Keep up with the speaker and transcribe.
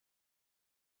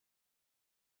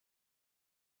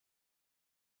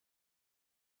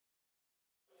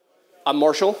I'm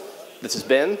Marshall. This is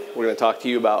Ben. We're going to talk to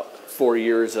you about 4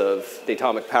 years of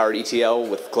Datomic powered ETL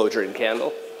with Clojure and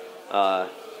CANDEL.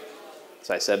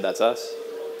 As I said, that's us.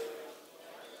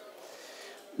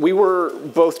 We were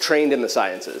both trained in the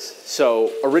sciences.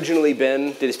 So originally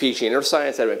Ben did his PhD in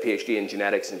neuroscience, I had my PhD in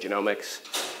genetics and genomics,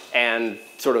 and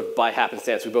sort of by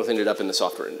happenstance, we both ended up in the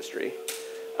software industry.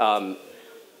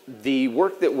 The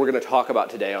work that we're going to talk about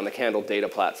today on the CANDEL data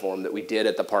platform that we did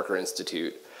at the Parker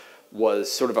Institute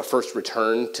was sort of a first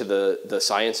return to the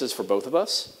sciences for both of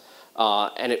us.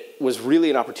 And it was really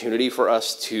an opportunity for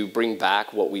us to bring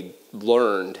back what we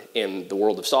learned in the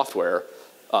world of software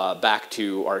back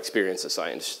to our experience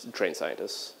as trained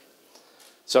scientists.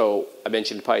 So I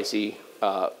mentioned PICI.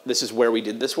 This is where we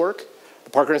did this work. The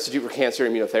Parker Institute for Cancer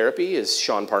Immunotherapy is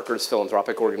Sean Parker's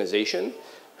philanthropic organization,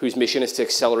 whose mission is to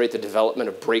accelerate the development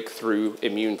of breakthrough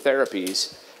immune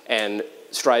therapies and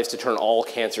strives to turn all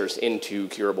cancers into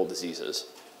curable diseases.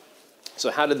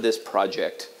 So how did this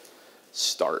project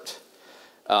start?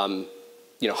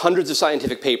 Hundreds of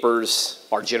scientific papers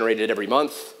are generated every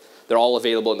month. They're all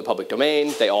available in the public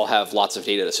domain. They all have lots of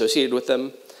data associated with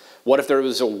them. What if there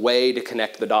was a way to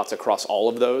connect the dots across all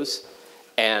of those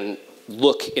and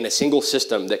look in a single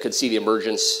system that could see the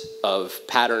emergence of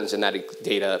patterns in that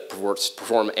data,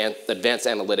 perform advanced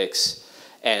analytics,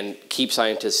 and keep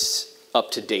scientists up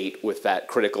to date with that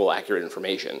critical, accurate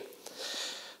information?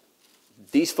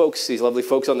 These folks, these lovely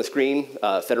folks on the screen,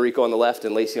 Federico on the left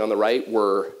and Lacey on the right,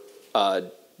 were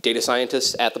data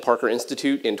scientists at the Parker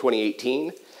Institute in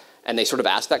 2018. And they sort of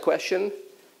asked that question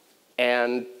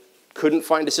and couldn't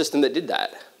find a system that did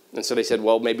that. And so they said,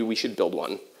 well, maybe we should build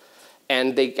one.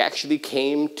 And they actually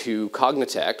came to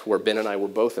Cognitect, where Ben and I were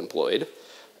both employed,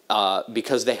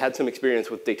 because they had some experience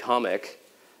with Datomic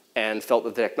and felt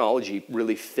that the technology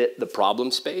really fit the problem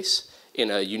space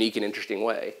in a unique and interesting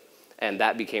way. And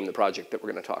that became the project that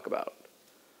we're going to talk about.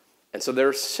 And so there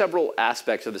are several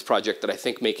aspects of this project that I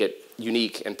think make it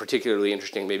unique and particularly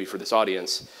interesting maybe for this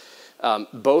audience.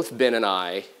 Both Ben and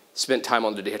I spent time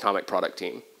on the Datomic product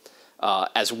team,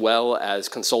 as well as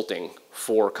consulting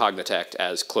for Cognitect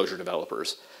as Clojure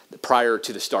developers prior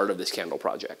to the start of this CANDEL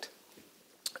project.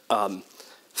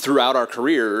 Throughout our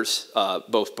careers,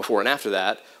 both before and after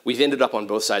that, we've ended up on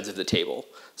both sides of the table.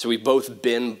 So we've both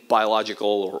been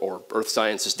biological or earth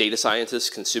sciences, data scientists,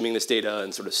 consuming this data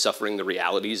and sort of suffering the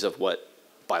realities of what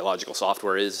biological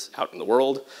software is out in the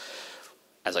world.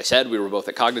 As I said, we were both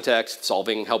at Cognitect,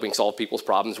 helping solve people's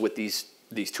problems with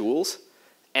these tools.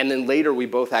 And then later, we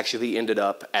both actually ended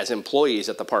up as employees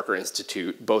at the Parker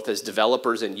Institute, both as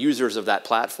developers and users of that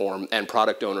platform and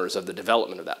product owners of the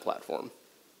development of that platform.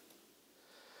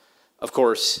 Of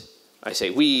course, I say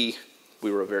we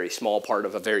were a very small part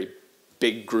of a very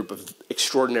big group of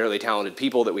extraordinarily talented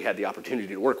people that we had the opportunity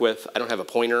to work with. I don't have a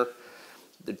pointer.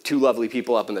 The two lovely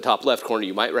people up in the top left corner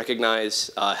you might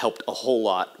recognize helped a whole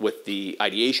lot with the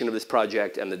ideation of this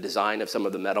project and the design of some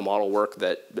of the meta model work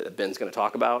that Ben's going to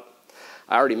talk about.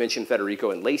 I already mentioned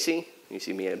Federico and Lacey. You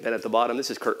see me and Ben at the bottom.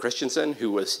 This is Kurt Christensen,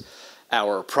 who was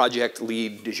our project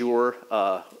lead du jour,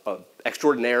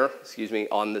 extraordinaire,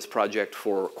 on this project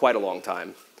for quite a long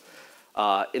time.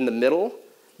 In the middle,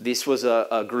 this was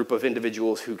a group of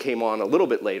individuals who came on a little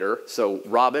bit later. So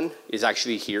Robin is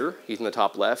actually here. He's in the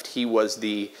top left. He was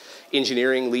the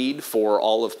engineering lead for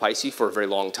all of PICI for a very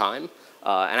long time,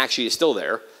 and actually is still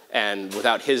there. And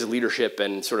without his leadership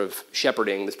and sort of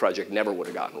shepherding, this project never would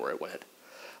have gotten where it went.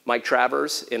 Mike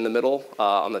Travers in the middle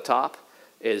on the top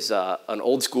is an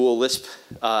old school Lisp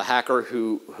hacker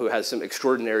who has some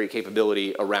extraordinary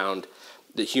capability around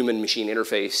the human-machine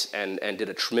interface and did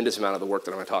a tremendous amount of the work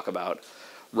that I'm going to talk about.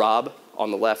 Rob,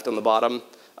 on the left on the bottom,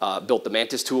 built the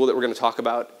Mantis tool that we're going to talk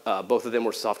about. Both of them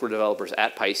were software developers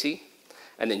at PICI.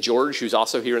 And then George, who's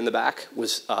also here in the back,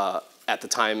 was at the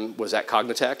time was at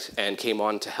Cognitect and came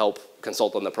on to help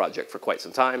consult on the project for quite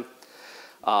some time.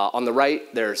 On the right,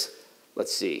 there's,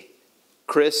 let's see,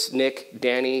 Chris, Nick,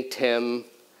 Danny, Tim,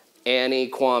 Annie,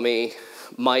 Kwame,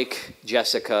 Mike,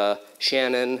 Jessica,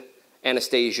 Shannon,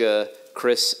 Anastasia,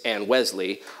 Chris, and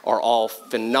Wesley are all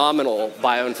phenomenal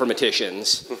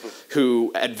bioinformaticians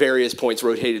who at various points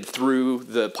rotated through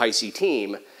the PICI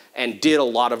team and did a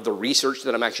lot of the research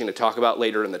that I'm actually going to talk about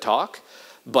later in the talk.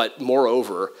 But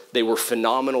moreover, they were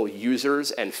phenomenal users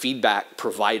and feedback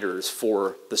providers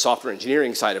for the software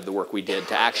engineering side of the work we did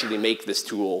to actually make this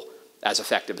tool as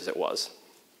effective as it was.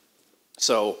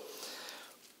 So,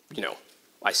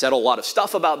 I said a lot of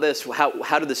stuff about this.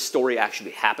 How did this story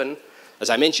actually happen? As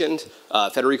I mentioned,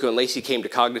 Federico and Lacey came to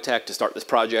Cognitect to start this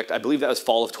project. I believe that was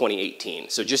fall of 2018.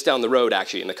 So just down the road,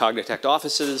 actually, in the Cognitect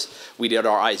offices, we did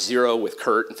our I0 with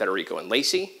Kurt and Federico and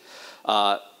Lacey.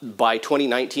 By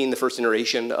 2019, the first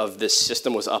iteration of this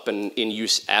system was up and in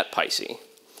use at PICI.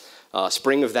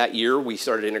 Spring of that year, we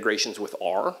started integrations with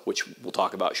R, which we'll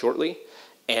talk about shortly.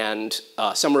 And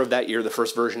summer of that year, the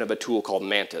first version of a tool called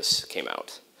Mantis came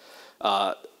out.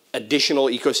 Additional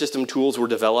ecosystem tools were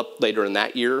developed later in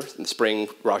that year, in the spring,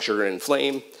 Raw Sugar and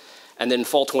Flame. And then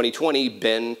fall 2020,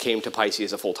 Ben came to PICI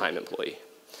as a full-time employee.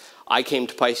 I came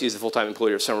to PICI as a full-time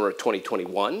employee of summer of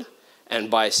 2021. And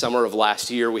by summer of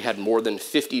last year, we had more than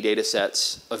 50 data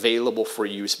sets available for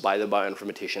use by the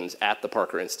bioinformaticians at the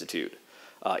Parker Institute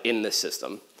in this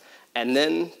system. And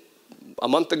then a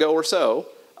month ago or so,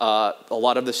 a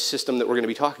lot of the system that we're going to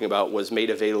be talking about was made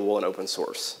available in open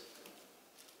source.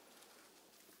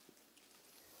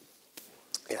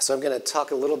 Yeah, so I'm going to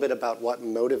talk a little bit about what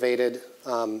motivated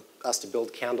us to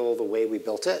build CANDEL the way we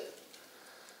built it.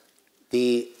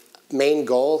 The main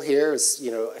goal here is,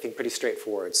 I think pretty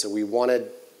straightforward. So we wanted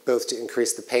both to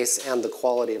increase the pace and the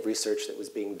quality of research that was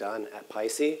being done at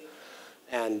PICI.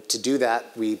 And to do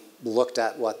that, we looked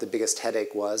at what the biggest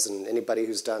headache was. And anybody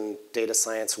who's done data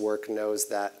science work knows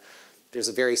that there's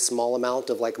a very small amount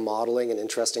of modeling and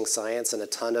interesting science and a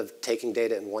ton of taking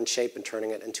data in one shape and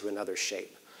turning it into another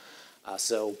shape.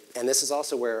 And this is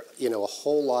also where, a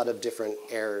whole lot of different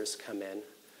errors come in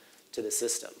to the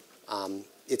system.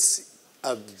 It's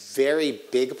a very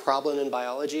big problem in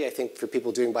biology. I think for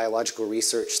people doing biological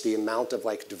research, the amount of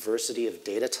diversity of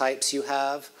data types you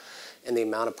have and the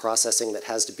amount of processing that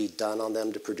has to be done on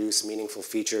them to produce meaningful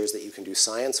features that you can do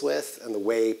science with, and the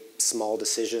way small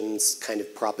decisions kind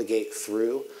of propagate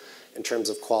through in terms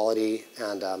of quality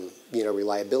and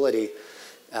reliability,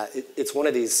 it's one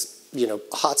of these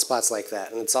hotspots like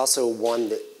that. And it's also one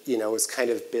that has kind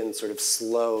of been sort of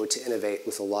slow to innovate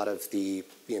with a lot of the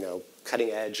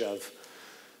cutting edge of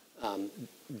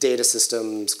data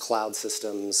systems, cloud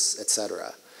systems, et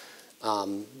cetera.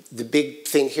 The big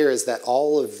thing here is that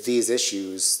all of these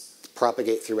issues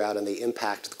propagate throughout and they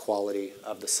impact the quality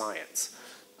of the science.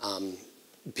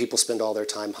 People spend all their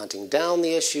time hunting down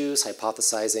the issues,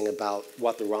 hypothesizing about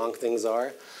what the wrong things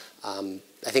are.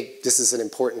 I think this is an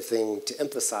important thing to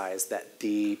emphasize, that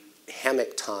the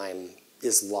hammock time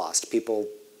is lost. People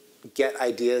get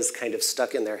ideas kind of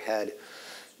stuck in their head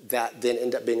that then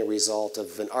end up being a result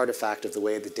of an artifact of the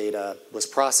way the data was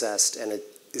processed, and it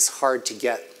is hard to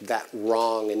get that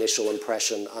wrong initial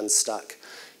impression unstuck,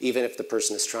 even if the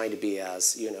person is trying to be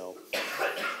as,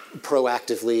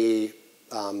 proactively,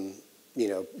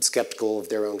 skeptical of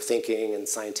their own thinking and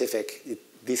scientific.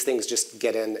 These things just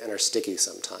get in and are sticky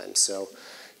sometimes. So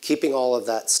keeping all of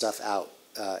that stuff out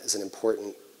is an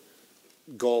important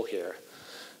goal here.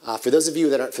 For those of you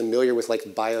that aren't familiar with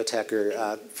biotech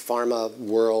or pharma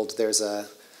world, there's a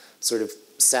sort of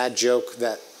sad joke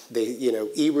that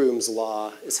E-Room's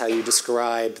law is how you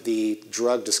describe the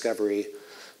drug discovery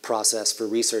process for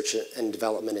research and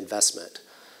development investment.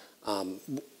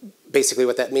 Basically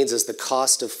what that means is the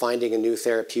cost of finding a new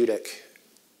therapeutic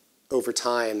over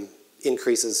time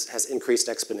has increased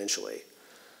exponentially.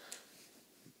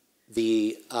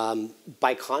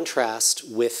 By contrast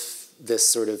with this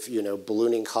sort of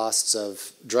ballooning costs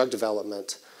of drug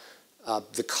development,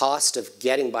 the cost of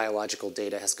getting biological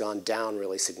data has gone down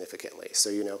really significantly. So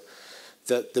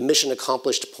the mission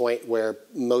accomplished point where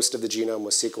most of the genome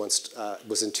was sequenced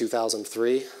was in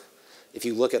 2003. If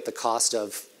you look at the cost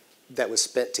that was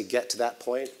spent to get to that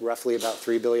point, roughly about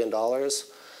 $3 billion,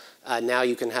 now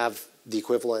you can have the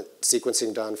equivalent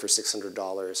sequencing done for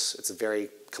 $600. It's a very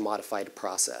commodified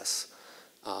process.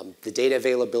 The data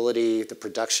availability, the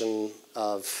production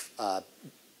of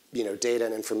data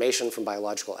and information from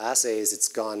biological assays, it's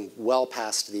gone well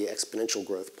past the exponential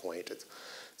growth point. It's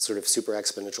sort of super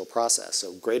exponential process,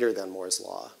 so greater than Moore's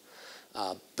law.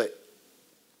 But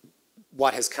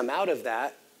what has come out of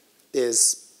that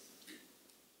is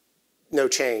no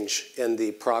change in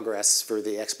the progress for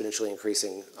the exponentially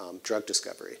increasing drug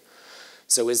discovery.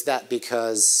 So is that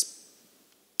because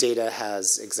data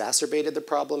has exacerbated the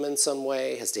problem in some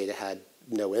way? Has data had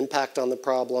no impact on the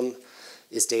problem?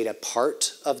 Is data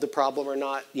part of the problem or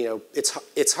not?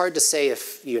 It's hard to say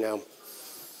if,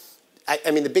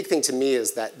 I mean, the big thing to me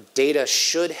is that data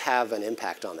should have an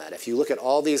impact on that. If you look at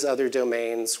all these other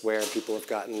domains where people have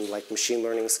gotten machine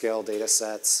learning scale data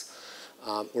sets,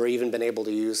 or even been able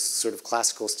to use sort of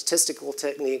classical statistical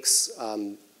techniques,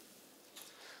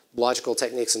 logical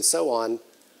techniques and so on,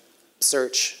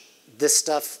 search, this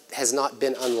stuff has not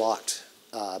been unlocked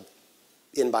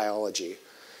in biology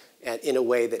and in a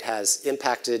way that has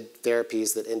impacted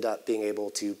therapies that end up being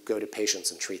able to go to patients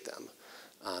and treat them.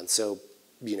 So,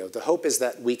 the hope is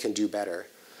that we can do better.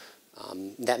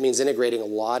 That means integrating a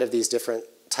lot of these different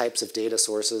types of data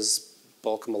sources,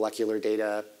 bulk molecular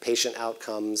data, patient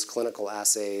outcomes, clinical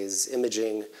assays,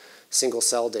 imaging, single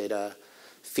cell data,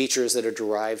 features that are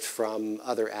derived from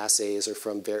other assays or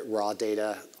from raw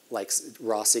data, like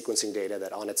raw sequencing data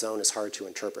that on its own is hard to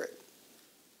interpret.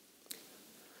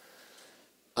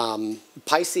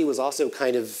 PICI was also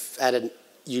kind of at a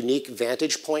unique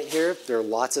vantage point here. There are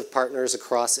lots of partners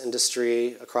across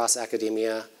industry, across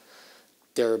academia.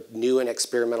 There are new and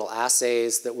experimental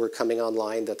assays that were coming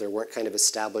online that there weren't kind of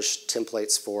established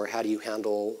templates for. How do you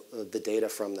handle the data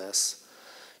from this?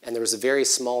 And there was a very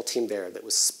small team there that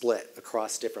was split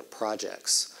across different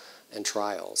projects and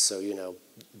trials. So, you know,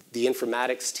 the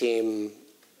informatics team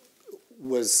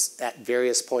was at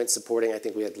various points supporting, I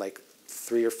think we had like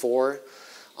 3 or 4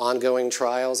 ongoing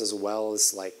trials, as well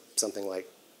as like something like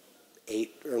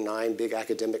 8 or 9 big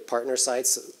academic partner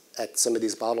sites at some of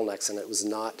these bottlenecks, and it was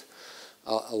not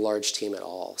a large team at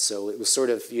all. So it was sort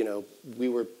of, you know, we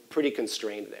were pretty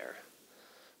constrained there.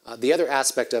 The other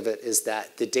aspect of it is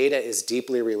that the data is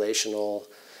deeply relational.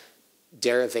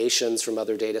 Derivations from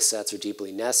other data sets are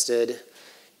deeply nested.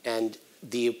 And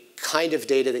the kind of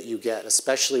data that you get,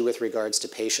 especially with regards to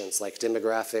patients, like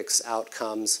demographics,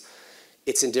 outcomes,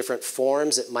 it's in different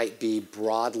forms. It might be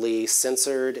broadly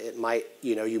censored. It might,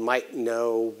 you might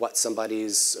know what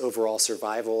somebody's overall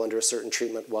survival under a certain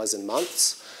treatment was in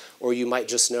months, or you might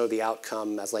just know the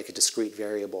outcome as like a discrete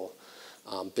variable.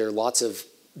 There are lots of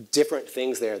different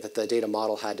things there that the data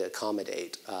model had to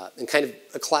accommodate. In kind of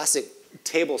a classic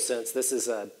table sense, this is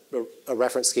a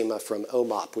reference schema from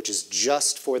OMOP, which is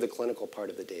just for the clinical part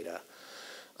of the data.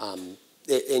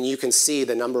 And you can see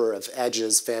the number of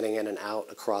edges fanning in and out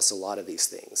across a lot of these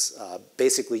things.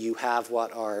 Basically, you have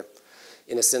what are,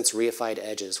 in a sense, reified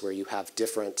edges, where you have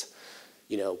different,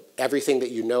 everything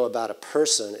that you know about a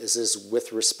person is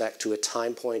with respect to a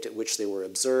time point at which they were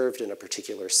observed in a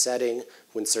particular setting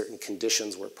when certain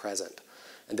conditions were present.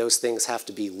 And those things have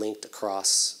to be linked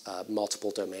across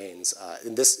multiple domains.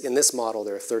 In this model,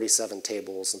 there are 37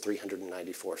 tables and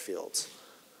 394 fields.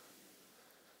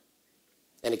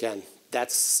 And again,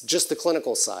 that's just the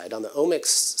clinical side. On the omics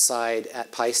side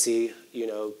at PICI,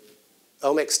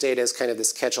 omics data is kind of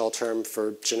this catch-all term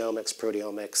for genomics,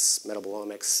 proteomics,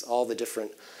 metabolomics, all the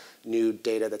different new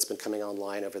data that's been coming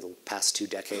online over the past 2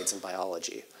 decades in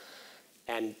biology.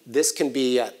 And this can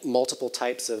be at multiple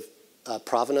types of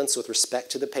provenance with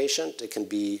respect to the patient. It can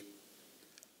be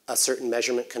a certain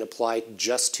measurement can apply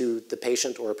just to the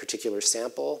patient or a particular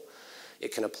sample.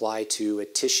 It can apply to a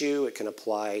tissue. It can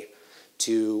apply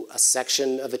to a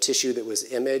section of a tissue that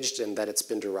was imaged and that it's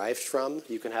been derived from.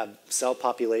 You can have cell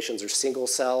populations or single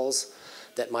cells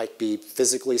that might be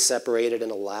physically separated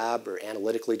in a lab or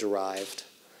analytically derived.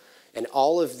 And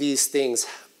all of these things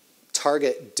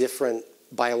target different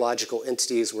biological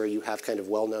entities where you have kind of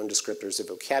well-known descriptors of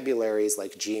vocabularies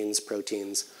like genes,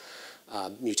 proteins,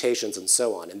 mutations, and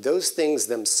so on. And those things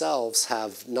themselves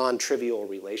have non-trivial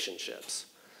relationships.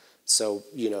 So,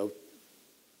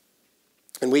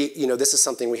 and this is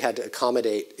something we had to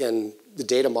accommodate in the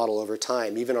data model over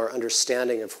time. Even our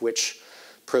understanding of which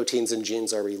proteins and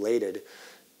genes are related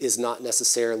is not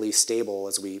necessarily stable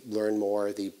as we learn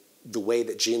more. The way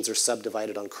that genes are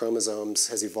subdivided on chromosomes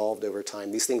has evolved over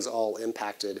time. These things all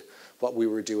impacted what we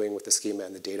were doing with the schema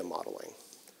and the data modeling.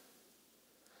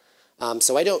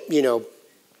 So I don't,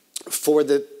 for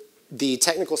the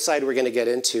technical side we're going to get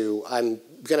into, I'm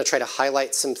going to try to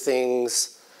highlight some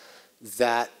things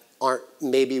that aren't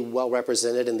maybe well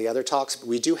represented in the other talks. But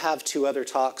we do have 2 other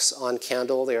talks on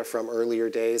CANDEL. They are from earlier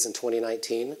days in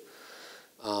 2019.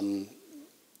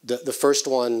 The first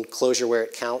one, Closure Where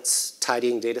It Counts,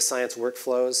 Tidying Data Science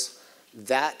Workflows.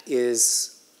 That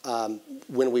is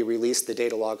when we released the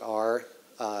Datalog R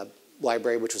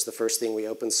library, which was the first thing we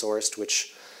open sourced,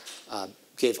 which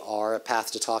gave R a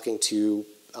path to talking to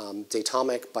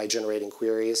Datomic by generating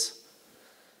queries.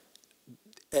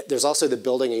 There's also the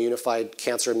Building a Unified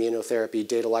Cancer Immunotherapy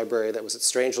data library that was at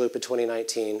Strangeloop in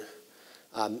 2019.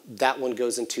 That one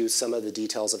goes into some of the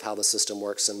details of how the system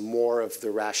works and more of the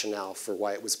rationale for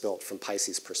why it was built from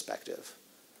PICI's perspective.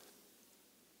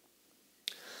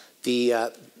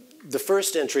 The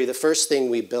first entry, the first thing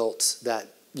we built that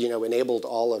enabled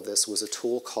all of this was a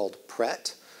tool called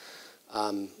Pret.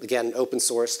 Again, open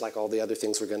source like all the other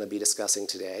things we're going to be discussing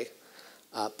today.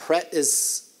 Pret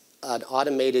is an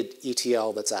automated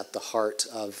ETL that's at the heart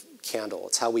of CANDEL.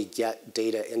 It's how we get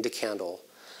data into CANDEL.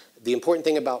 The important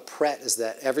thing about Pret is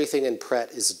that everything in Pret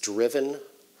is driven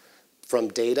from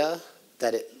data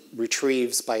that it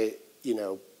retrieves by,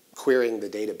 querying the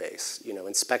database,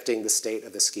 inspecting the state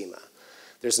of the schema.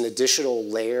 There's an additional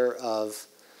layer of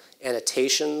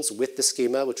annotations with the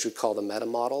schema, which we call the meta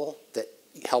model, that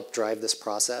help drive this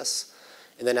process.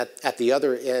 And then at the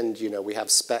other end, we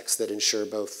have specs that ensure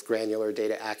both granular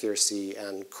data accuracy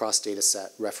and cross-data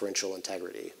set referential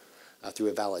integrity through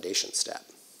a validation step.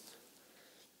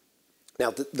 Now,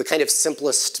 the kind of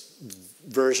simplest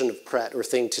version of Pret or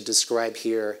thing to describe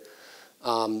here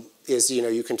is,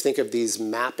 you can think of these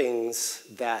mappings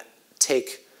that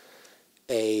take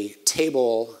a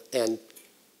table and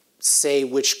say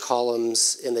which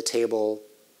columns in the table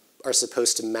are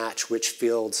supposed to match which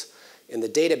fields in the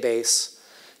database,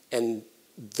 and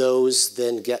those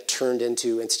then get turned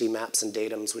into entity maps and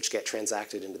datums which get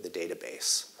transacted into the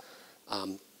database.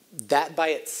 That by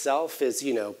itself is,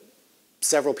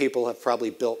 several people have probably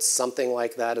built something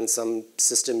like that in some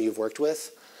system you've worked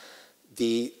with.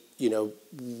 We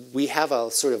have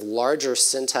a sort of larger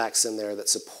syntax in there that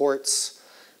supports,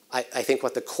 I think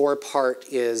what the core part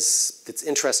is that's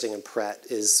interesting in Pret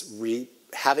is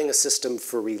having a system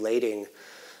for relating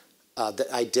the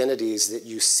identities that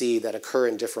you see that occur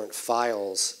in different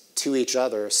files to each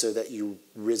other so that you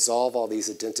resolve all these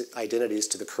identities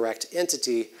to the correct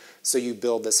entity, so you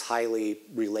build this highly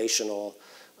relational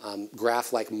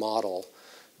graph-like model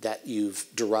that you've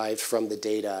derived from the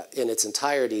data in its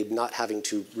entirety, not having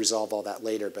to resolve all that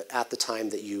later, but at the time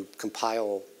that you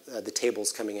compile the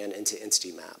tables coming in into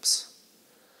entity maps.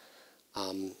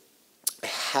 I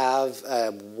have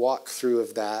a walkthrough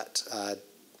of that.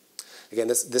 Again,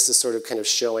 this is sort of kind of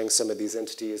showing some of these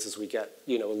entities as we get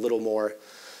a little more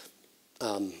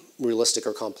realistic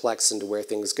or complex into where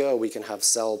things go. We can have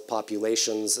cell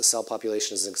populations. A cell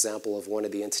population is an example of one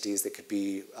of the entities that could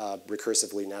be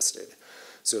recursively nested.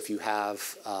 So if you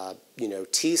have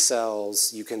T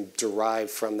cells, you can derive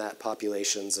from that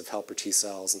populations of helper T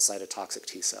cells and cytotoxic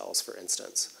T cells, for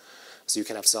instance. So you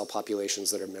can have cell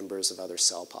populations that are members of other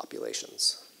cell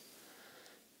populations.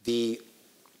 This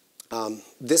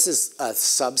is a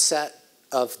subset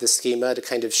of the schema to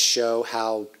kind of show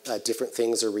how different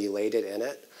things are related in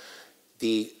it.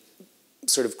 The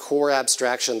sort of core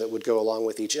abstraction that would go along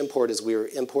with each import is we were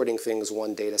importing things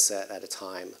one data set at a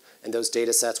time. And those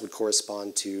data sets would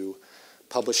correspond to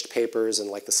published papers and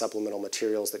like the supplemental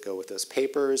materials that go with those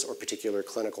papers or particular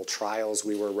clinical trials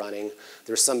we were running.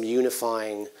 There's some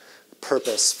unifying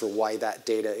purpose for why that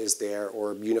data is there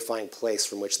or unifying place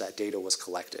from which that data was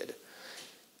collected.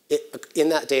 In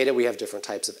that data, we have different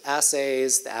types of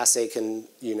assays. The assay can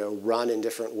run in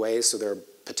different ways, so there are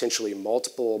potentially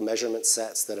multiple measurement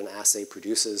sets that an assay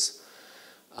produces.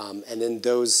 And then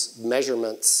those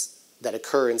measurements that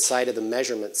occur inside of the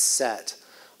measurement set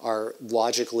are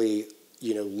logically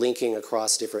linking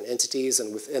across different entities.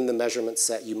 And within the measurement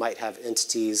set, you might have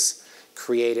entities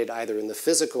created either in the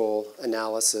physical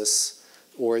analysis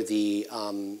or the,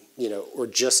 or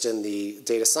just in the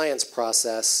data science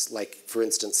process, like, for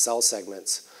instance, cell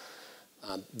segments.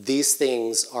 These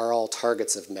things are all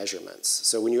targets of measurements.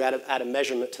 So when you add a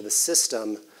measurement to the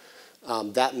system,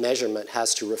 that measurement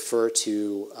has to refer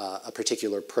to a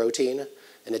particular protein,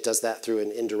 and it does that through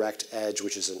an indirect edge,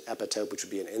 which is an epitope, which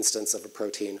would be an instance of a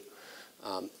protein,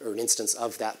 or an instance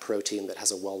of that protein that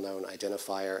has a well-known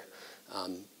identifier.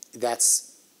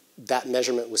 That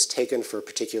measurement was taken for a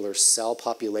particular cell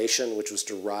population, which was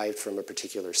derived from a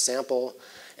particular sample.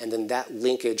 And then that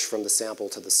linkage from the sample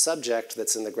to the subject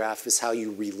that's in the graph is how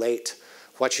you relate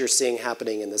what you're seeing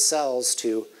happening in the cells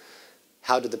to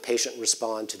how did the patient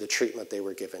respond to the treatment they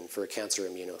were given for cancer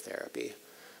immunotherapy.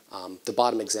 The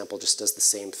bottom example just does the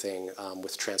same thing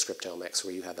with transcriptomics,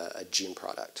 where you have a gene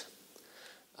product.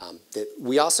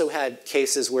 We also had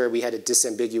cases where we had to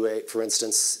disambiguate, for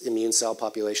instance, immune cell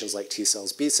populations like T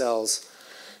cells, B cells.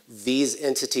 These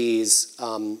entities,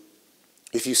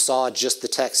 if you saw just the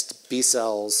text B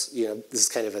cells, this is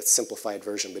kind of a simplified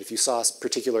version, but if you saw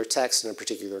particular text in a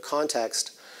particular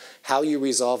context, how you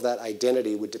resolve that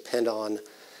identity would depend on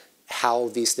how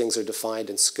these things are defined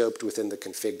and scoped within the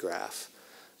config graph.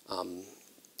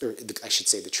 Or I should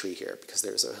say the tree here, because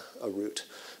there's a root.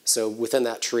 So within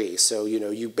that tree, so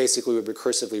you basically would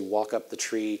recursively walk up the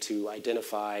tree to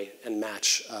identify and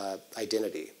match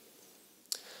identity.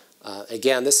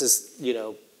 Again, this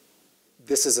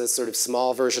is a sort of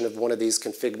small version of one of these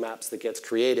config maps that gets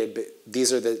created, but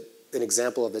these are an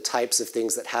example of the types of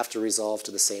things that have to resolve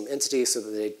to the same entity so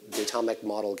that the Datomic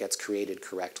model gets created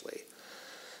correctly.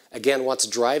 Again, what's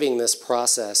driving this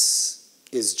process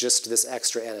is just this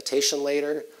extra annotation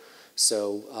layer.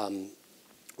 So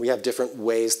we have different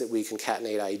ways that we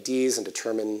concatenate IDs and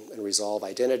determine and resolve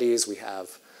identities. We have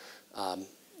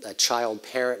a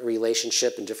child-parent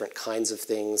relationship and different kinds of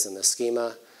things in the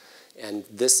schema. And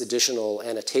this additional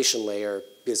annotation layer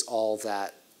is all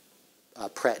that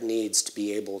Pret needs to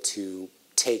be able to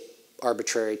take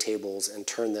arbitrary tables and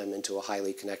turn them into a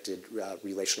highly connected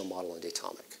relational model in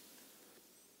Datomic.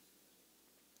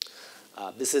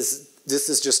 This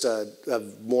is just a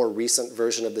more recent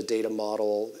version of the data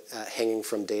model hanging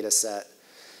from data set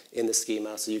in the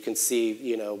schema. So you can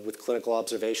see, with clinical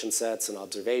observation sets and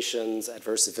observations,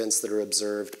 adverse events that are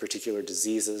observed, particular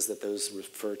diseases that those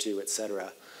refer to, et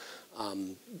cetera.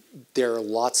 There are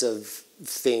lots of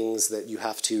things that you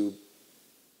have to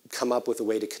come up with a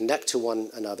way to connect to one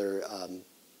another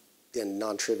in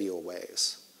non-trivial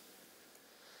ways.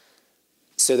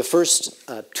 So the first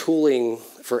tooling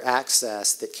for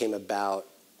access that came about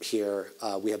here,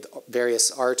 we have various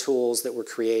R tools that were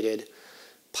created.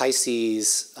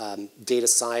 PICI's data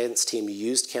science team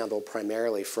used CANDEL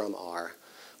primarily from R.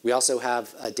 We also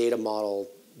have a data model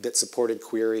that supported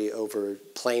query over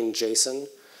plain JSON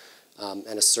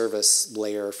and a service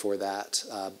layer for that.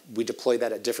 We deploy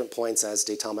that at different points as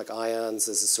Datomic ions,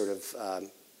 as a sort of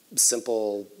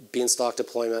simple beanstalk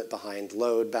deployment behind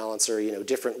load balancer,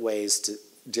 different ways to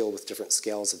deal with different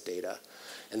scales of data.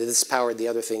 And this powered the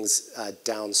other things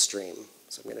downstream.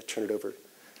 So I'm going to turn it over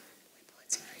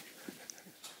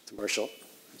to Marshall.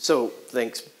 So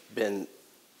thanks, Ben.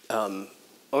 I want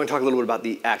to talk a little bit about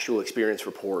the actual experience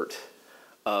report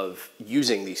of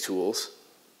using these tools.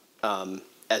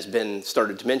 As Ben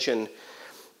started to mention,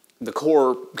 the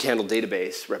core CANDEL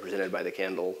database, represented by the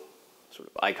CANDEL sort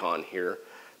of icon here,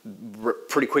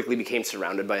 pretty quickly became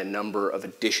surrounded by a number of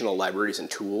additional libraries and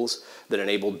tools that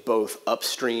enabled both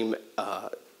upstream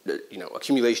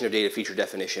accumulation of data, feature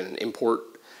definition, and import,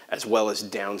 as well as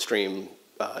downstream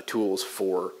tools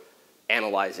for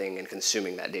analyzing and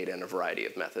consuming that data in a variety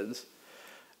of methods.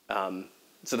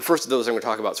 So the first of those I'm going to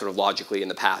talk about sort of logically in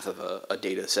the path of a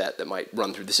data set that might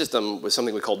run through the system was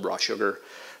something we called raw sugar.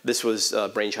 This was a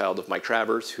brainchild of Mike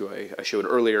Travers, who I showed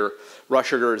earlier. Raw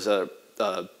sugar is a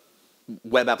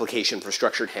web application for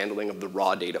structured handling of the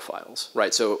raw data files,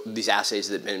 right? So these assays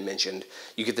that Ben mentioned,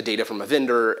 you get the data from a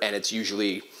vendor, and it's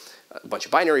usually a bunch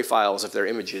of binary files if they're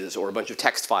images, or a bunch of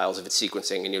text files if it's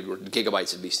sequencing, and you're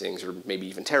gigabytes of these things, or maybe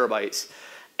even terabytes.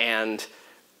 And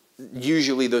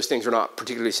usually those things are not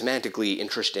particularly semantically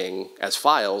interesting as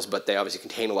files, but they obviously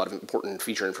contain a lot of important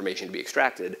feature information to be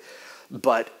extracted.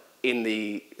 But in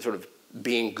the sort of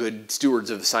being good stewards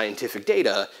of scientific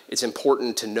data, it's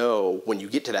important to know when you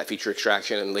get to that feature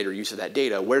extraction and later use of that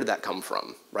data, where did that come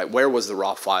from, right? Where was the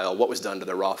raw file? What was done to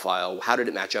the raw file? How did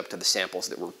it match up to the samples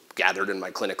that were gathered in my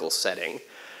clinical setting?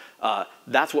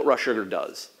 That's what raw sugar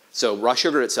does. So raw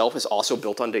sugar itself is also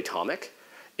built on Datomic.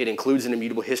 It includes an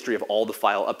immutable history of all the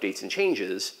file updates and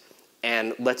changes,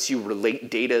 and lets you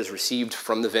relate data as received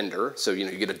from the vendor. So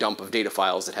you get a dump of data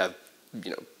files that have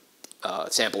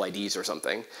sample IDs or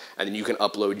something, and then you can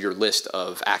upload your list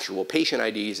of actual patient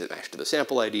IDs that match to the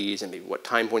sample IDs and maybe what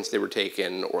time points they were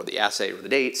taken or the assay or the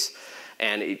dates,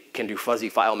 and it can do fuzzy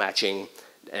file matching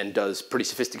and does pretty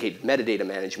sophisticated metadata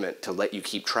management to let you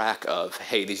keep track of,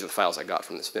 hey, these are the files I got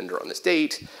from this vendor on this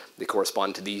date. They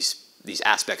correspond to these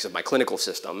aspects of my clinical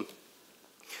system.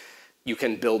 You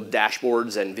can build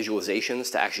dashboards and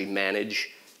visualizations to actually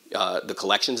manage the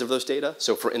collections of those data.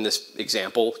 So in this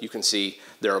example, you can see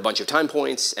there are a bunch of time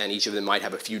points, and each of them might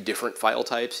have a few different file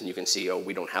types, and you can see, oh,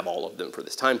 we don't have all of them for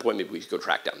this time point. Maybe we should go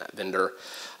track down that vendor.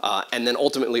 And then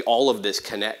ultimately, all of this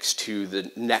connects to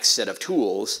the next set of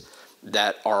tools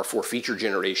that are for feature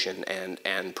generation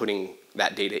and putting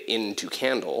that data into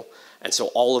CANDEL. And so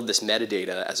all of this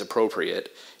metadata, as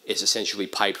appropriate, is essentially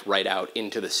piped right out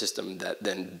into the system that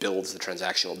then builds the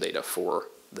transactional data for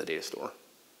the data store.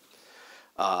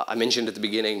 I mentioned at the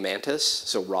beginning Mantis.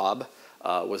 So Rob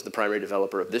was the primary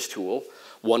developer of this tool.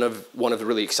 One of the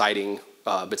really exciting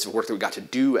bits of work that we got to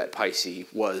do at PICI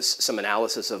was some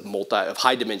analysis of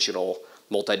high-dimensional,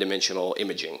 multi-dimensional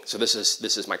imaging. So this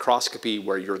is microscopy,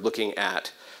 where you're looking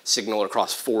at signal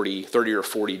across 30 or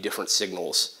 40 different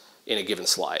signals in a given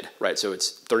slide, right? So it's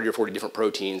 30 or 40 different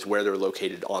proteins where they're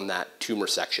located on that tumor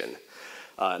section.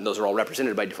 And those are all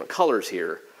represented by different colors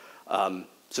here.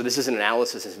 So this is an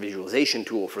analysis and visualization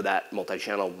tool for that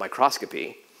multi-channel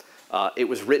microscopy. It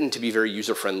was written to be very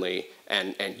user-friendly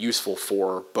and useful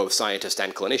for both scientists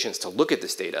and clinicians to look at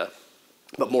this data.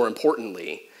 But more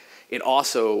importantly, it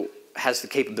also has the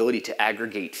capability to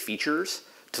aggregate features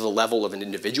to the level of an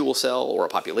individual cell or a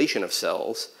population of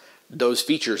cells. Those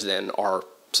features then are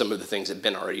some of the things that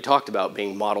Ben already talked about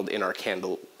being modeled in our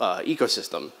CANDEL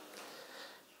ecosystem.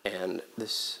 And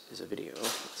this is a video.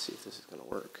 Let's see if this is going to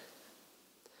work.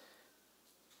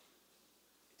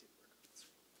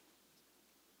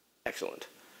 Excellent.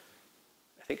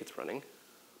 I think it's running.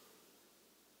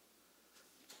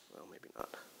 Well, maybe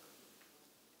not.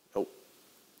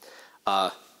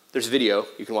 Nope. There's a video.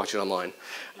 You can watch it online.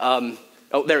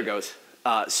 Oh, there it goes.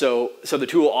 So the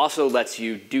tool also lets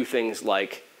you do things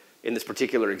like, in this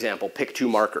particular example, pick 2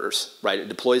 markers, right? It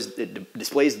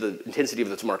displays the intensity of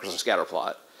those markers on a scatter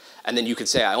plot. And then you could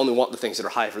say, I only want the things that are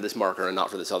high for this marker and not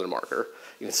for this other marker.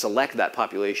 You can select that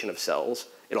population of cells.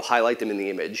 It'll highlight them in the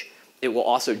image. It will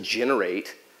also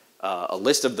generate a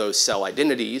list of those cell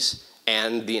identities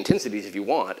and the intensities if you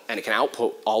want, and it can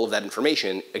output all of that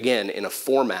information, again, in a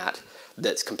format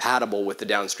that's compatible with the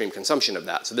downstream consumption of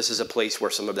that. So this is a place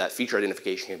where some of that feature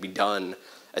identification can be done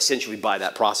essentially by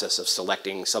that process of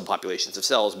selecting subpopulations of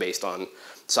cells based on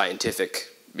scientific,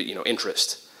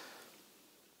 interest.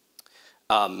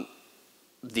 Both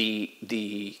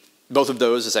of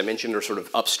those, as I mentioned, are sort of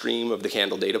upstream of the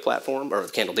CANDEL data platform, or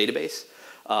the CANDEL database.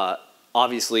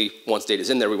 Obviously, once data's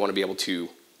in there, we want to be able to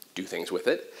do things with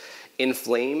it.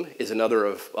 Inflame is another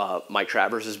of Mike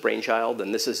Travers's brainchild,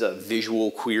 and this is a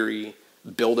visual query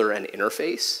builder and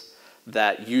interface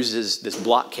that uses this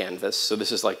block canvas. So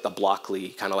this is like the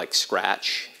Blockly, kind of like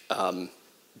Scratch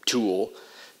tool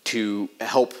to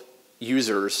help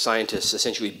users, scientists,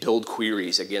 essentially build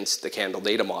queries against the CANDEL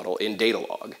data model in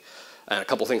Datalog. And a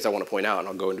couple things I want to point out, and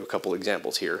I'll go into a couple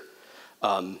examples here.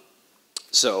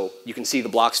 So you can see the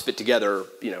blocks fit together.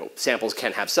 Samples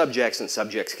can have subjects and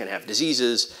subjects can have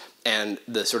diseases, and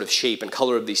the sort of shape and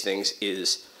color of these things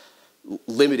is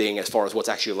limiting as far as what's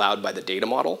actually allowed by the data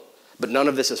model. But none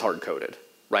of this is hard-coded,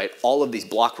 right? All of these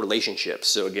block relationships,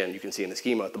 so again, you can see in the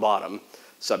schema at the bottom,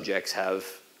 subjects have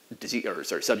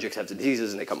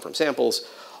diseases and they come from samples.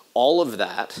 All of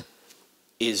that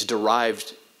is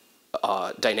derived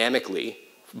dynamically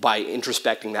by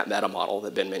introspecting that meta model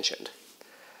that Ben mentioned.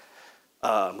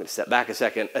 I'm going to step back a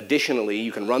second. Additionally,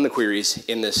 you can run the queries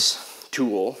in this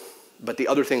tool, but the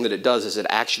other thing that it does is it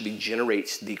actually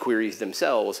generates the queries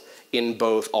themselves in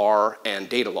both R and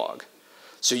Datalog.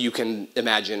 So you can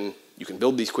imagine, you can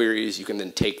build these queries, you can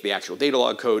then take the actual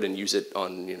Datalog code and use it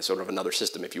on sort of another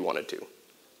system if you wanted to.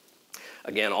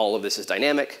 Again, all of this is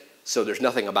dynamic, so there's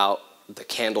nothing about the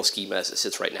CANDEL schema as it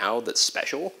sits right now that's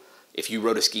special. If you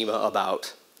wrote a schema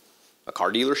about a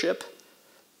car dealership,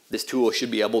 this tool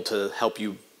should be able to help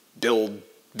you build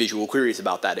visual queries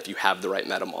about that if you have the right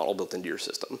meta model built into your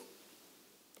system.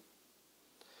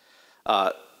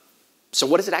 So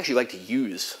what is it actually like to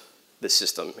use this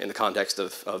system in the context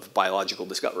of biological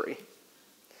discovery?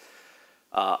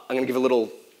 I'm going to give a little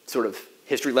sort of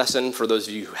history lesson for those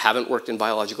of you who haven't worked in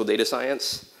biological data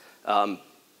science.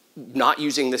 Not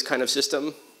using this kind of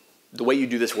system, the way you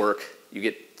do this work, you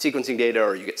get sequencing data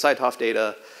or you get CyTOF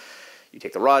data, you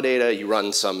take the raw data, you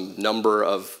run some number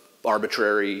of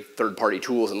arbitrary third-party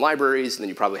tools and libraries, and then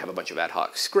you probably have a bunch of ad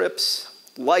hoc scripts.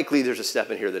 Likely there's a step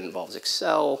in here that involves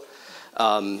Excel.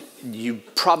 You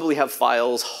probably have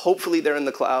files. Hopefully they're in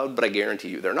the cloud, but I guarantee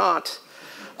you they're not.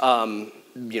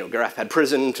 GraphPad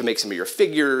Prism to make some of your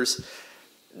figures.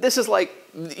 This is like,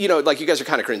 like you guys are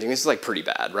kind of cringing. This is like pretty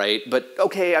bad, right? But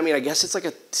okay, I mean, I guess it's like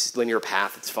a linear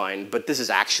path. It's fine. But this is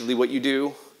actually what you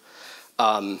do.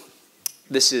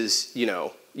 This is,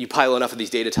 you pile enough of these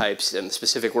data types and the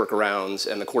specific workarounds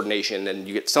and the coordination, and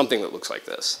you get something that looks like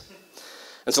this.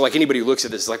 And so like anybody who looks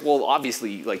at this is like, well,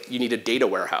 obviously, like you need a data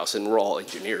warehouse, and we're all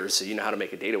engineers, so you know how to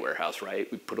make a data warehouse, right?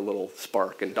 We put a little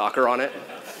Spark and Docker on it.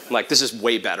 I'm like, this is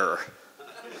way better.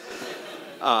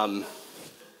 Add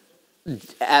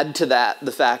to that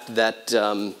the fact that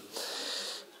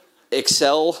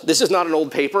Excel, this is not an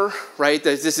old paper, right?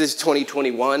 This is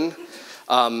 2021.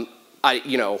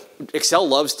 Excel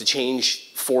loves to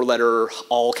change 4-letter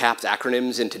all caps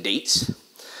acronyms into dates.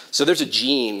 So there's a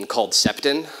gene called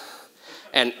septin.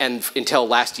 And until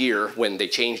last year, when they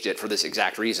changed it for this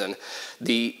exact reason,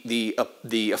 the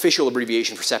official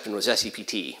abbreviation for septin was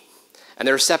SEPT. And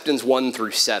there are septins 1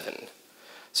 through 7.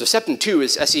 So septin 2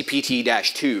 is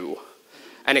SEPT-2.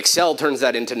 And Excel turns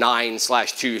that into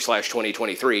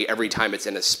 9/2/2023 every time it's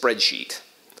in a spreadsheet.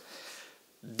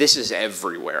 This is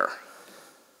everywhere.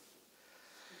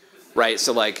 Right,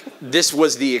 so like this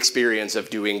was the experience of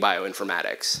doing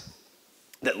bioinformatics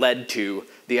that led to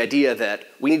the idea that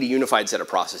we need a unified set of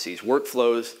processes,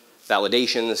 workflows,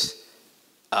 validations,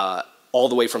 all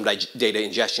the way from data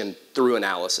ingestion through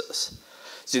analysis.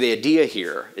 So the idea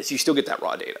here is you still get that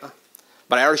raw data,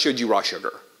 but I already showed you raw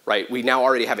sugar, right? We now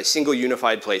already have a single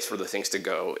unified place for the things to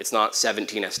go. It's not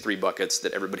 17 S3 buckets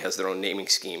that everybody has their own naming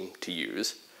scheme to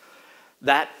use.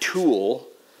 That tool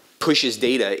pushes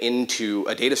data into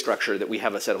a data structure that we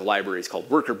have a set of libraries called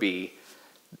worker bee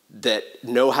that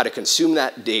know how to consume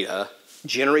that data,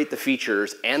 generate the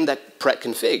features, and that Pret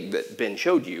config that Ben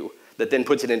showed you, that then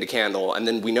puts it into CANDEL, and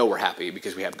then we know we're happy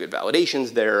because we have good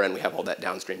validations there and we have all that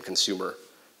downstream consumer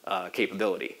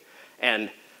capability.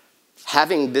 And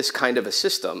having this kind of a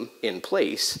system in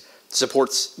place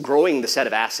supports growing the set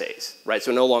of assays, right?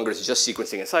 So no longer is it just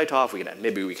sequencing and CyTOF.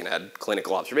 Maybe we can add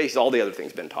clinical observations, all the other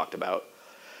things been talked about.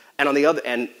 And on the other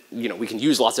end, we can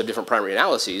use lots of different primary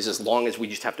analyses as long as we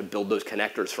just have to build those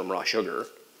connectors from raw sugar.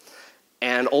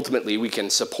 And ultimately, we can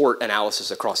support analysis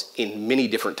across in many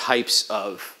different types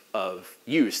of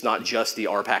use, not just the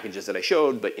R packages that I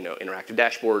showed, but interactive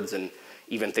dashboards and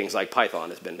even things like Python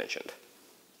has been mentioned.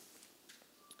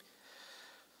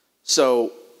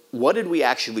 So what did we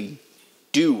actually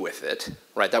do with it,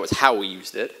 right? That was how we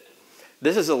used it.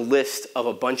 This is a list of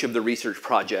a bunch of the research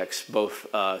projects, both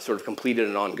sort of completed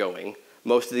and ongoing.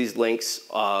 Most of these links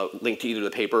link to either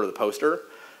the paper or the poster.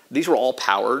 These were all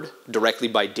powered directly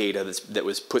by data that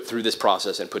was put through this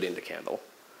process and put into CANDEL.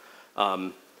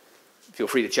 Feel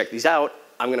free to check these out.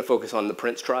 I'm going to focus on the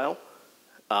PRINCE trial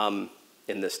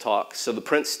in this talk. So the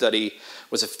PRINCE study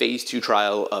was a phase 2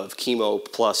 trial of chemo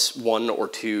plus 1 or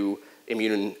 2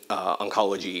 immune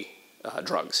oncology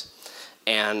drugs.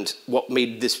 And what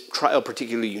made this trial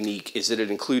particularly unique is that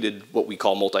it included what we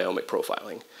call multi-omic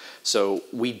profiling. So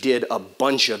we did a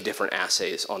bunch of different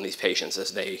assays on these patients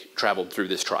as they traveled through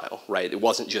this trial, right? It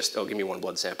wasn't just, oh, give me one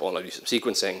blood sample and I'll do some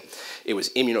sequencing. It was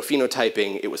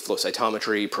immunophenotyping, it was flow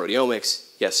cytometry,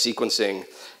 proteomics, yes, sequencing,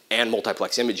 and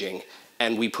multiplex imaging.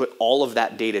 And we put all of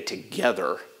that data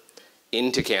together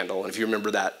into CANDEL. And if you remember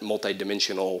that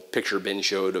multi-dimensional picture Ben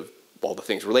showed of all the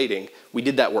things relating, we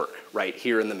did that work right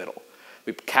here in the middle.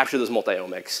 We captured those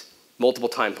multi-omics, multiple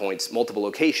time points, multiple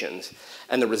locations,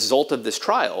 and the result of this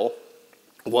trial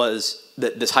was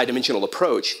that this high-dimensional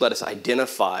approach let us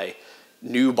identify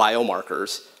new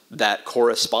biomarkers that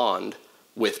correspond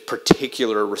with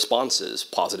particular responses,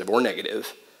 positive or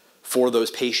negative, for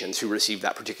those patients who received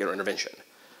that particular intervention.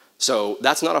 So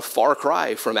that's not a far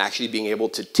cry from actually being able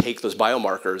to take those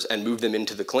biomarkers and move them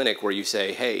into the clinic where you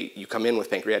say, hey, you come in with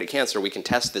pancreatic cancer, we can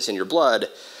test this in your blood.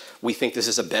 We think this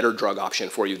is a better drug option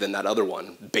for you than that other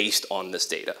one based on this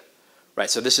data, right?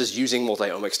 So this is using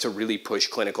multi-omics to really push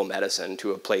clinical medicine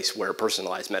to a place where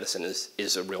personalized medicine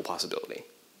is a real possibility.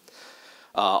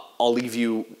 I'll leave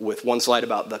you with one slide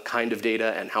about the kind of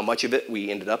data and how much of it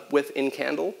we ended up with in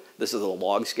CANDEL. This is a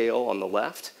log scale on the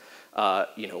left.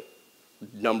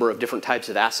 Number of different types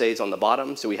of assays on the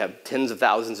bottom. So we have tens of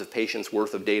thousands of patients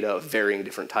worth of data of varying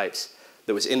different types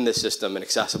that was in this system and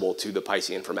accessible to the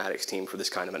PICI informatics team for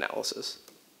this kind of analysis.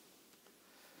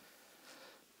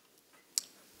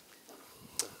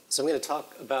 So I'm going to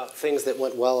talk about things that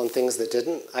went well and things that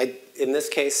didn't. In this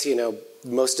case,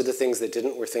 most of the things that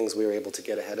didn't were things we were able to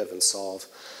get ahead of and solve.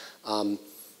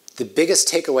 The biggest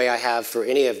takeaway I have for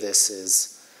any of this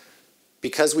is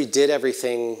because we did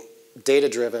everything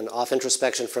data-driven, off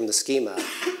introspection from the schema,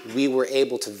 we were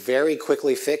able to very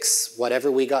quickly fix whatever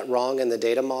we got wrong in the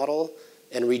data model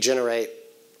and regenerate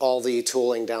all the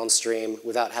tooling downstream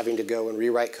without having to go and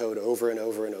rewrite code over and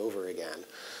over and over again.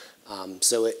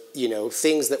 So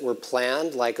things that were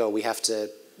planned, like, oh, we have to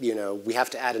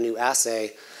add a new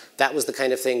assay, that was the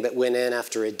kind of thing that went in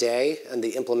after a day, and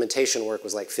the implementation work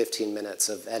was like 15 minutes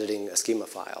of editing a schema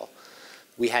file.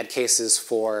 We had cases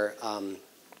for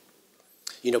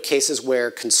cases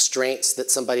where constraints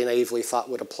that somebody naively thought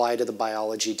would apply to the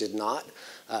biology did not.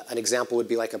 An example would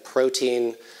be like a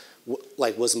protein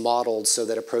was modeled so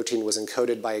that a protein was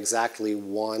encoded by exactly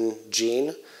one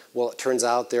gene. Well, it turns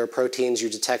out there are proteins you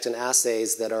detect in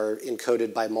assays that are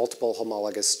encoded by multiple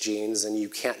homologous genes, and you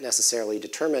can't necessarily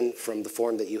determine from the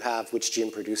form that you have which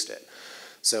gene produced it.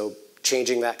 So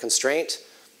changing that constraint,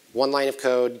 one line of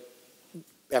code,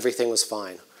 everything was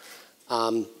fine.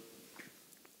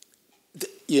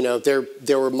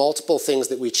 There were multiple things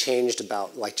that we changed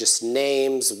about, like just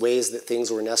names, ways that things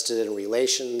were nested in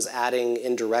relations, adding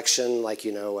indirection, like,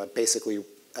 basically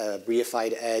a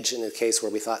reified edge in a case where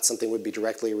we thought something would be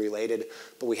directly related,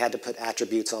 but we had to put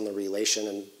attributes on the relation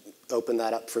and open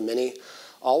that up for many.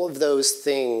 All of those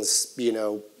things,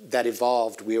 that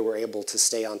evolved, we were able to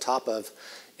stay on top of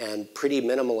and pretty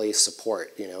minimally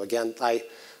support. Again, when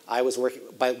I was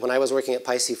working at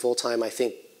PICI full-time, I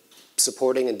think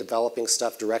supporting and developing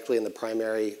stuff directly in the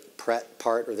primary Pret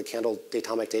part or the CANDEL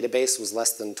Datomic database was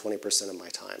less than 20% of my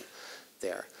time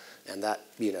there. And that,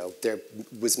 there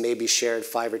was maybe shared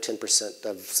 5 or 10%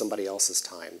 of somebody else's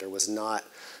time. There was not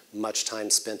much time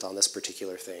spent on this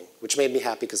particular thing, which made me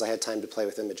happy because I had time to play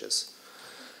with images.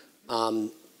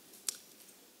 The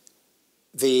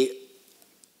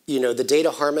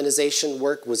data harmonization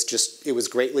work was it was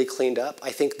greatly cleaned up.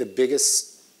 I think the biggest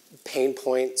pain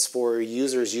points for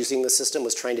users using the system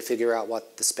was trying to figure out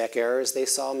what the spec errors they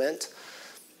saw meant.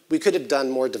 We could have done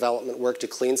more development work to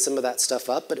clean some of that stuff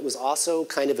up, but it was also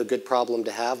kind of a good problem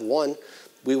to have. One,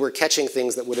 we were catching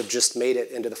things that would have just made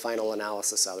it into the final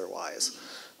analysis otherwise.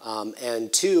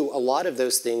 And two, a lot of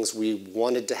those things we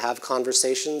wanted to have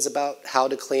conversations about how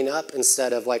to clean up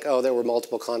instead of like, oh, there were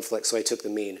multiple conflicts, so I took the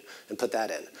mean and put that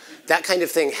in. That kind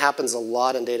of thing happens a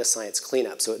lot in data science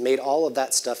cleanup, so it made all of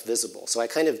that stuff visible. So I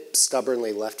kind of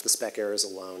stubbornly left the spec errors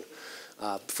alone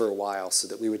for a while so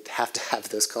that we would have to have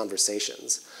those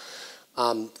conversations.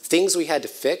 Things we had to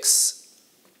fix,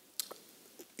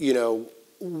 you know,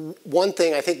 one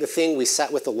thing, I think the thing we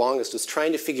sat with the longest was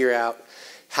trying to figure out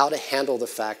how to handle the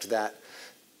fact that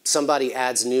somebody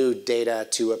adds new data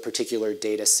to a particular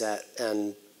data set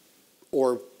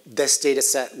or this data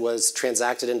set was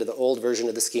transacted into the old version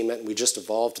of the schema and we just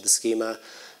evolved the schema,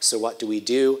 so what do we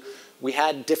do? We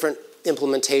had different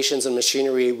implementations and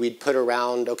machinery we'd put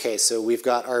around, okay, so we've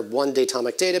got our one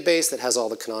Datomic database that has all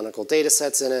the canonical data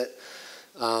sets in it.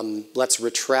 Let's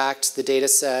retract the data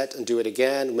set and do it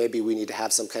again. Maybe we need to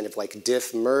have some kind of like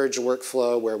diff merge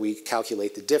workflow where we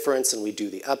calculate the difference and we do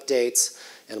the updates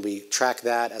and we track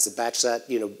that as a batch set.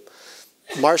 You know,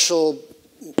 Marshall,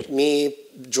 me,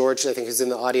 George, I think who's in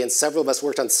the audience, several of us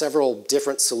worked on several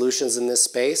different solutions in this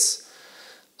space.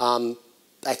 I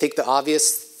think the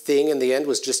obvious thing in the end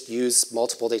was just use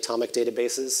multiple Datomic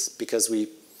databases because we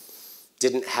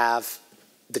didn't have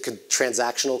the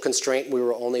transactional constraint. We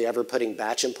were only ever putting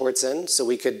batch imports in, so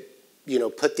we could, you know,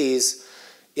 put these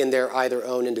in their either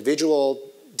own individual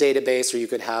database, or you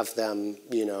could have them,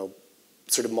 you know,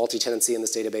 sort of multi-tenancy in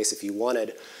this database if you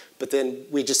wanted. But then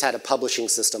we just had a publishing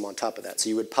system on top of that. So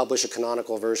you would publish a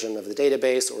canonical version of the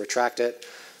database or retract it.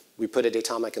 We put a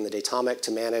Datomic in the Datomic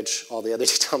to manage all the other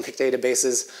Datomic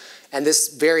databases, and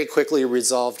this very quickly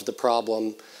resolved the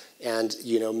problem, and,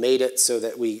 you know, made it so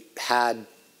that we had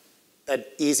an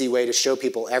easy way to show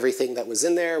people everything that was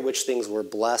in there, which things were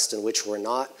blessed and which were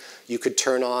not. You could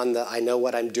turn on the I know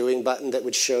what I'm doing button that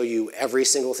would show you every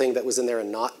single thing that was in there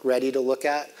and not ready to look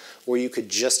at, or you could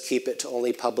just keep it to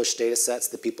only published data sets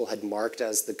that people had marked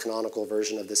as the canonical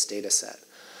version of this data set.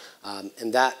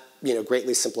 And that, you know,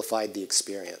 greatly simplified the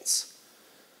experience.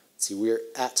 Let's see, we're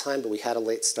at time, but we had a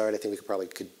late start. I think we probably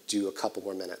could do a couple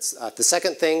more minutes. The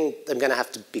second thing I'm going to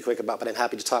have to be quick about, but I'm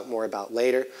happy to talk more about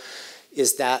later,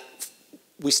 is that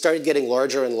we started getting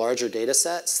larger and larger data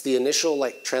sets. The initial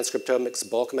like transcriptomics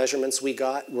bulk measurements we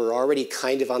got were already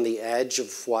kind of on the edge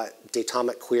of what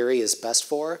Datomic query is best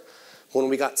for. When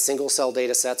we got single cell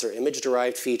data sets or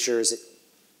image-derived features, it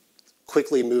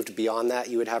quickly moved beyond that.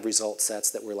 You would have result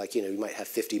sets that were like, you know, you might have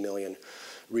 50 million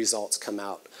results come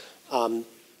out.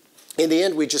 In the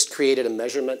end, we just created a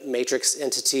measurement matrix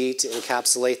entity to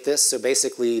encapsulate this. So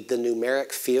basically, the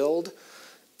numeric field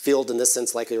in this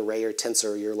sense like an array or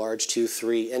tensor, your large 2,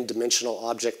 3 n-dimensional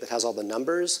object that has all the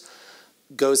numbers,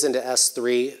 goes into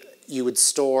S3. You would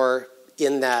store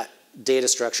in that data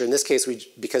structure. In this case,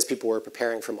 because people were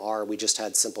preparing from R, we just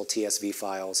had simple TSV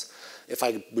files. If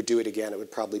I would do it again, it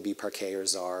would probably be Parquet or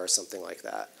Czar or something like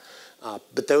that.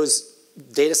 But those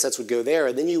data sets would go there,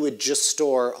 and then you would just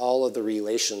store all of the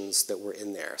relations that were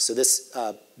in there. So this,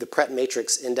 the Pret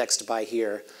matrix indexed by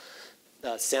here,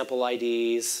 sample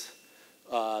IDs,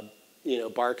 you know,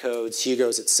 barcodes,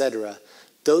 Hugos, et cetera,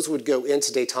 those would go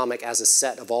into Datomic as a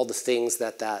set of all the things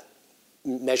that that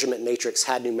measurement matrix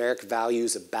had numeric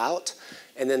values about,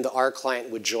 and then the R client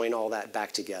would join all that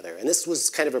back together. And this was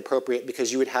kind of appropriate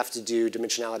because you would have to do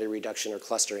dimensionality reduction or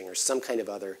clustering or some kind of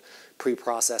other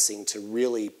pre-processing to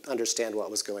really understand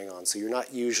what was going on. So you're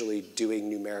not usually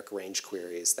doing numeric range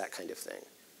queries, that kind of thing.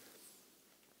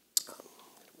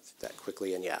 That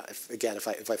quickly, and yeah,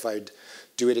 if I'd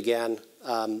do it again,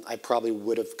 I probably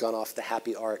would have gone off the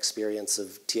happy R experience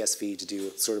of TSV to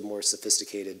do sort of more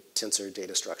sophisticated tensor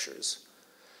data structures.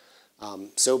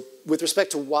 So with respect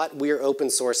to what we're open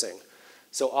sourcing,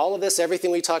 so all of this,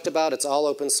 everything we talked about, it's all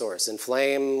open source.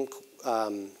 Inflame,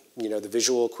 you know, the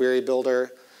visual query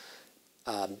builder,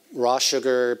 raw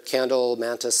sugar, CANDEL,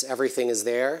 Mantis, everything is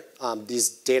there. These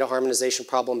data harmonization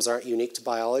problems aren't unique to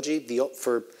biology.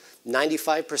 For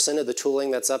 95% of the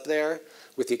tooling that's up there,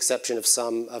 with the exception of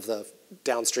some of the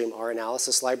downstream R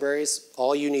analysis libraries,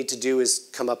 all you need to do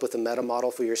is come up with a meta model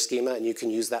for your schema, and you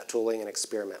can use that tooling and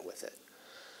experiment with it.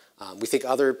 We think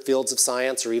other fields of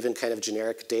science or even kind of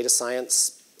generic data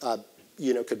science,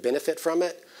 you know, could benefit from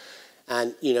it.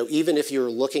 And, you know, even if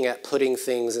you're looking at putting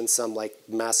things in some like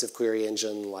massive query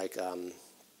engine, like,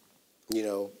 you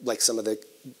know, like some of the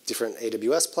different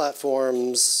AWS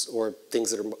platforms or things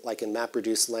that are like in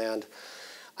MapReduce land,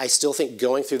 I still think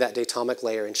going through that Datomic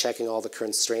layer and checking all the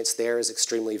constraints there is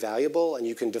extremely valuable. And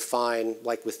you can define,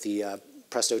 like with the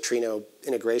Presto Trino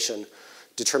integration,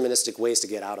 deterministic ways to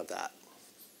get out of that.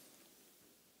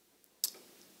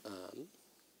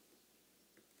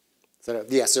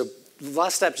 So the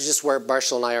last step is just where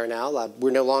Marshall and I are now.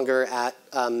 We're no longer at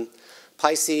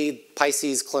PICI.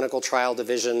 PICI's clinical trial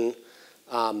division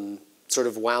sort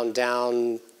of wound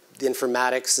down. The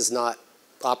informatics is not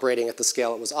operating at the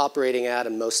scale it was operating at,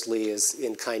 and mostly is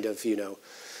in kind of,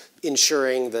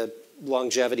 ensuring the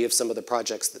longevity of some of the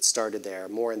projects that started there,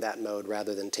 more in that mode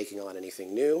rather than taking on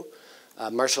anything new.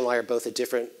 Marshall and I are both at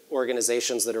different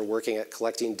organizations that are working at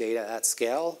collecting data at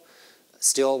scale,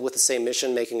 still with the same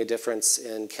mission, making a difference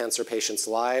in cancer patients'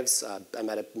 lives. I'm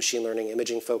at a machine learning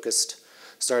imaging focused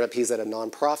startup. He's at a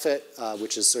nonprofit,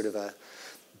 which is sort of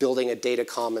building a data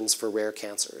commons for rare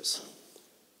cancers.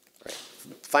 Right.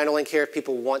 Final link here, if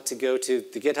people want to go to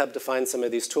the GitHub to find some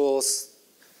of these tools,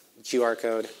 QR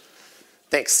code.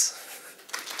 Thanks.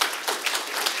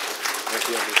 Thank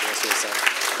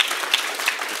you.